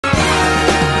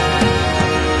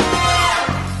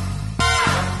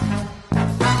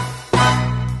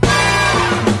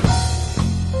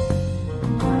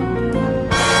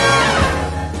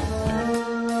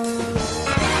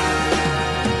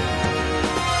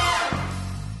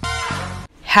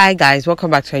Hi guys,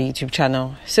 welcome back to our YouTube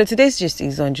channel. So today's gist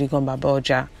is on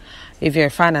Jigan. If you're a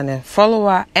fan and a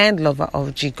follower and lover of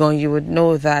Jigan, you would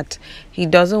know that he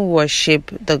doesn't worship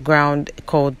the ground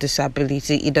called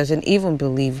disability. He doesn't even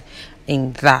believe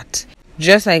in that.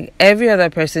 Just like every other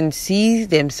person sees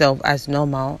themselves as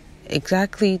normal,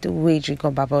 exactly the way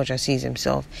Jigan sees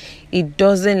himself. He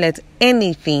doesn't let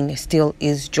anything steal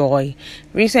his joy.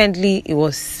 Recently, he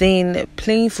was seen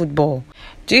playing football.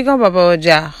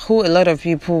 Jigan, who a lot of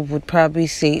people would probably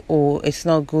say, oh, it's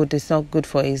not good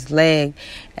for his leg,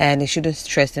 and he shouldn't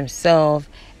stress himself,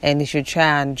 and he should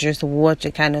try and just watch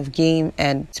the kind of game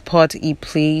and sport he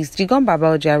plays.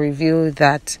 Jigan revealed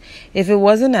that if he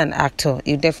wasn't an actor,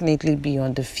 he'd definitely be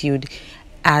on the field.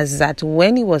 As that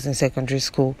when he was in secondary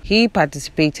school, he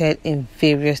participated in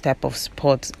various types of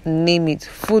sports, name it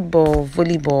football,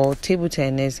 volleyball, table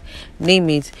tennis, name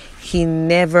it. He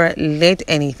never let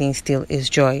anything steal his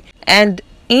joy. And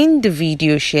in the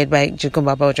video shared by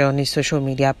Jigan on his social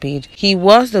media page, he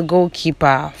was the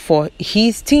goalkeeper for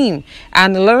his team.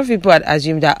 And a lot of people had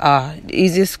assumed that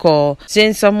easy score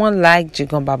since someone like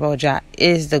Jigan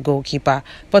is the goalkeeper.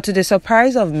 But to the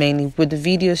surprise of many, with the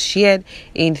video shared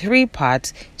in 3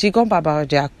 parts,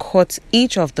 Jigan caught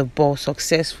each of the balls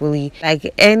successfully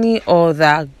like any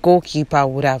other goalkeeper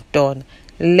would have done,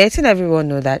 letting everyone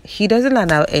know that he doesn't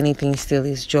allow anything steal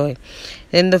his joy.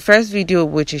 In the first video,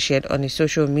 which he shared on his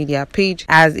social media page,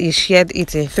 as he shared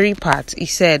it in 3 parts, he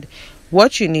said,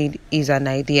 "What you need is an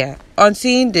idea." On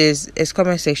seeing this, his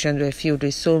comment sections were filled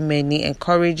with so many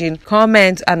encouraging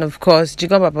comments, and of course,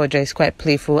 Jigan is quite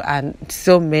playful and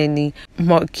so many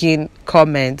mocking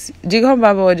comments.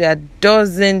 Jigan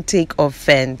doesn't take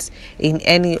offense in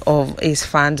any of his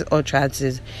fans'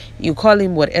 utterances. You call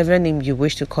him whatever name you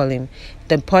wish to call him.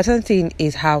 The important thing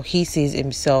is how he sees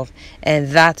himself,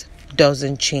 and that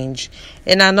doesn't change.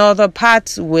 In another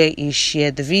part where he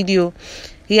shared the video,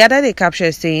 he added a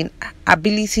caption saying,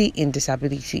 "Ability in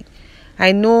disability.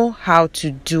 I know how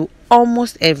to do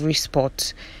almost every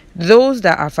sport. Those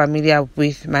that are familiar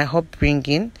with my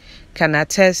upbringing can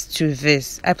attest to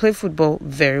this. I play football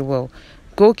very well,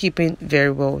 goalkeeping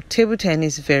very well, table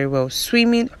tennis very well,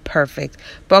 swimming perfect,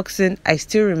 boxing I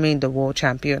still remain the world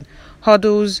champion,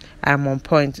 hurdles I'm on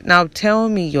point. Now tell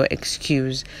me your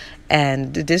excuse."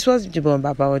 And this was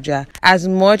Jigan. As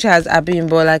much as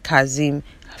Abimbola Kazeem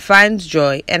finds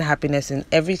joy and happiness in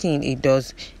everything he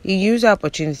does, he used the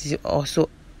opportunity to also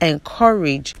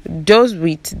encourage those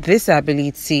with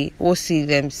disability who see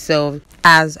themselves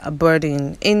as a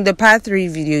burden. In the part 3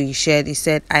 video he shared, he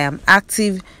said, "I am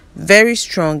active, very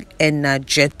strong,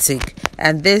 energetic."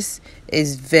 And this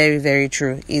is very, very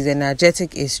true. He's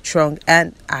energetic, is strong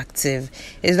and active.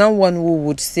 He's not one who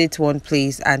would sit one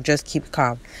place and just keep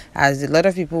calm, as a lot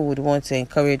of people would want to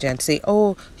encourage and say,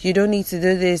 "Oh, you don't need to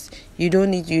do this, you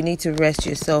need to rest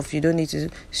yourself, you don't need to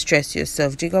stress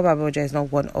yourself." Jigan is not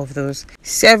one of those.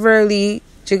 Severally,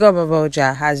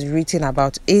 Jigan has written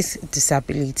about his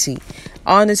disability.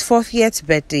 On his 40th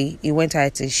birthday, he went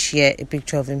out to share a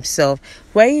picture of himself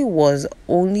where he was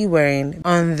only wearing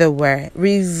underwear,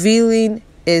 revealing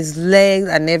his legs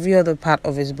and every other part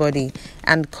of his body,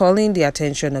 and calling the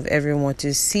attention of everyone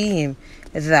to see him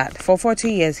that for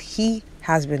 40 years he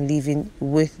has been living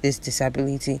with this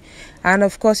disability. And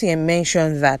of course, he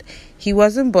mentioned that he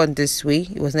wasn't born this way.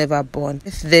 He was never born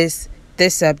with this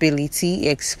disability. He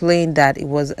explained that it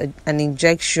was an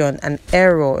injection, an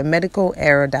error, a medical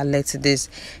error that led to this.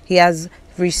 He has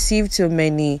received so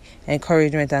many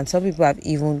encouragement, and some people have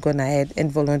even gone ahead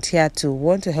and volunteered to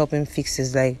want to help him fix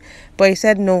his leg. But he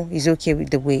said no, he's okay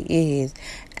with the way he is,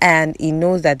 and he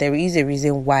knows that there is a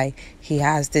reason why he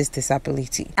has this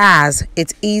disability, as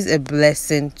it is a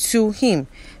blessing to him.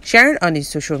 Sharing on his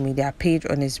social media page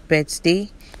on his birthday,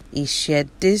 he shared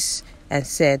this and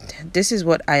said, "This is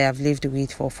what I have lived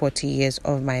with for 40 years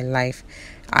of my life.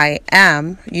 I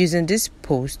am using this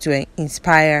post to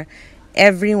inspire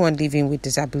everyone living with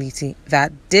disability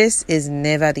that this is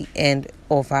never the end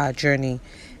of our journey.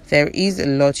 There is a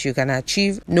lot you can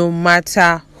achieve no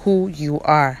matter who you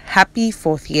are. Happy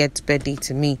 40th birthday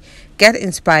to me. Get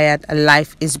inspired.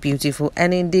 Life is beautiful."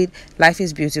 And indeed, life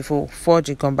is beautiful for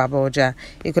Jigan.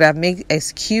 He could have made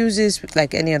excuses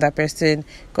like any other person,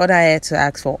 got ahead to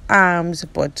ask for arms,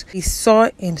 but he saw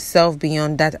himself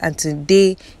beyond that, and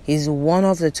today he's one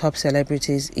of the top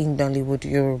celebrities in Nollywood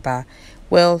Yoruba.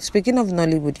 Well, speaking of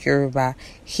Nollywood Yoruba,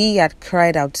 he had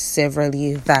cried out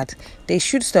severally that they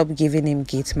should stop giving him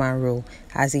gateman role,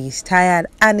 as he is tired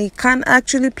and he can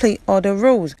actually play other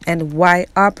roles. And why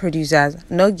are producers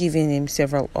not giving him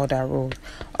several other roles?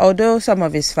 Although some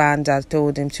of his fans have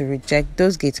told him to reject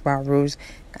those gateman roles,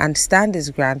 and stand his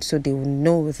ground so they will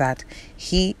know that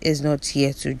he is not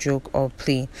here to joke or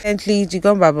play. Recently,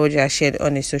 Jigan Baboja shared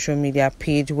on his social media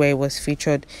page where he was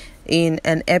featured in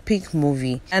an epic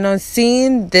movie. And on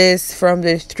seeing this from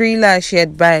the thriller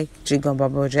shared by Jigan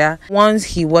Baboja, once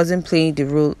he wasn't playing the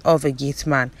role of a gate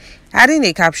man. Adding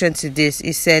a caption to this,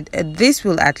 he said, "This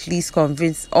will at least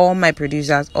convince all my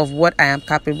producers of what I am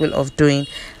capable of doing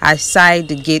aside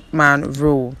the gate man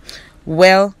role."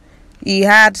 Well, he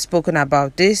had spoken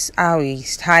about this, how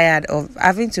he's tired of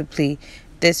having to play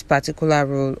this particular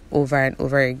role over and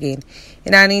over again.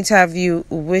 In an interview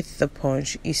with The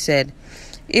Punch, he said,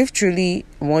 "If truly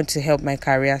want to help my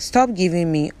career, stop giving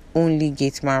me only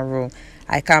gate man role.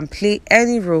 I can play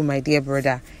any role, my dear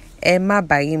brother. Emma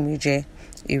Bayimuje."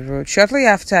 He wrote. Shortly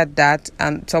after that,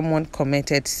 someone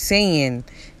commented saying,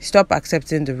 "Stop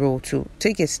accepting the role to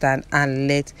take a stand and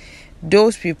let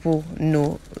those people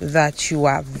know that you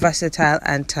are versatile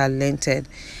and talented."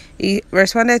 He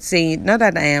responded saying, "Not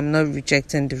that I am not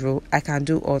rejecting the role, I can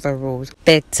do other roles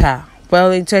better."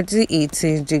 Well, in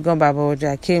 2018, Jigan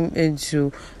Baboja came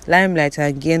into limelight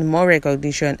and gained more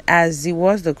recognition as he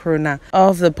was the crooner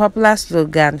of the popular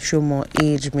slogan "Show More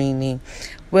Age Meaning."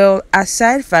 Well,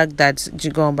 aside fact that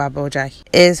Jigan Baboja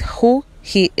is who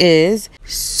he is,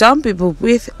 some people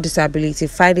with disability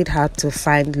find it hard to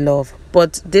find love.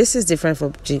 But this is different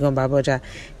for Jigan Baboja.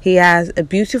 He has a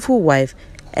beautiful wife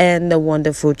and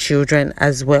wonderful children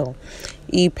as well.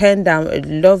 He penned down a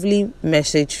lovely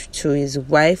message to his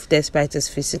wife despite his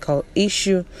physical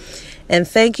issue, and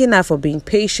thanking her for being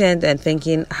patient and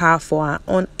thanking her for her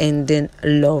unending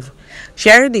love.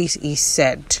 Sharing this, he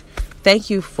said, "Thank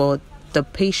you for the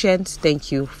patience,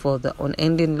 thank you for the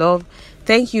unending love,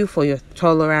 thank you for your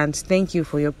tolerance, thank you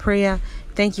for your prayer,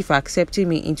 thank you for accepting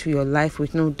me into your life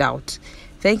with no doubt,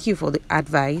 thank you for the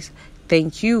advice,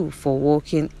 thank you for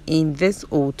walking in this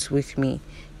oath with me,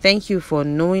 thank you for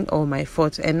knowing all my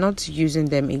faults and not using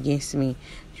them against me.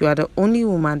 You are the only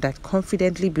woman that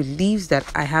confidently believes that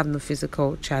I have no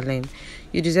physical challenge.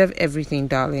 You deserve everything,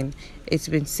 darling. It's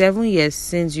been 7 years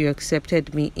since you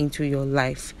accepted me into your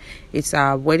life. It's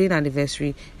our wedding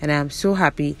anniversary, and I am so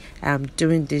happy I'm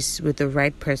doing this with the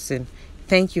right person.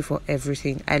 Thank you for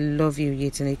everything. I love you,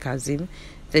 Yetine Kazim."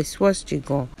 This was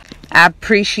Jigan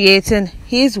appreciating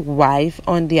his wife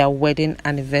on their wedding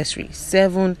anniversary.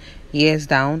 7 years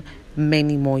down,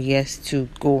 many more years to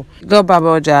go. Jigan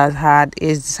Baboja has had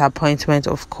his disappointment,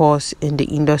 of course, in the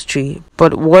industry,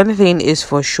 but one thing is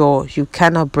for sure, you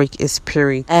cannot break his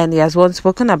spirit. And he has once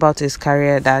spoken about his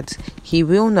career that he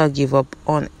will not give up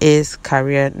on his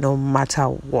career no matter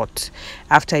what.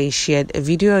 After he shared a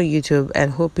video on YouTube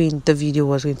and hoping the video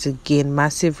was going to gain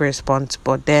massive response,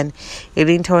 but then it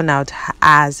didn't turn out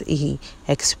as he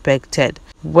expected.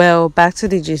 Well, back to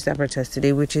the gist that brought us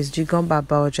today, which is Jigan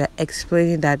Baboja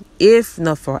explaining that if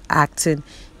not for acting,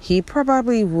 he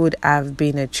probably would have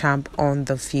been a champ on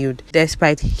the field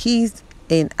despite his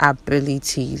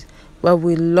inabilities. Well,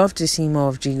 we love to see more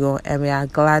of Jigan, and we are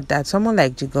glad that someone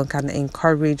like Jigan can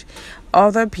encourage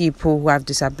other people who have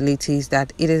disabilities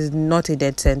that it is not a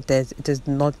dead sentence, it is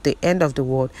not the end of the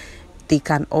world. They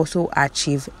can also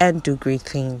achieve and do great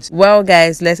things. Well,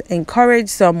 guys, let's encourage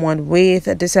someone with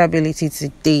a disability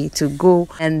today to go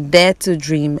and dare to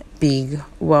dream big.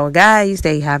 Well, guys,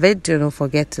 there you have it. Do not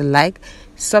forget to like,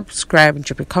 subscribe, and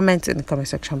drop a comment in the comment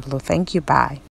section below. Thank you. Bye.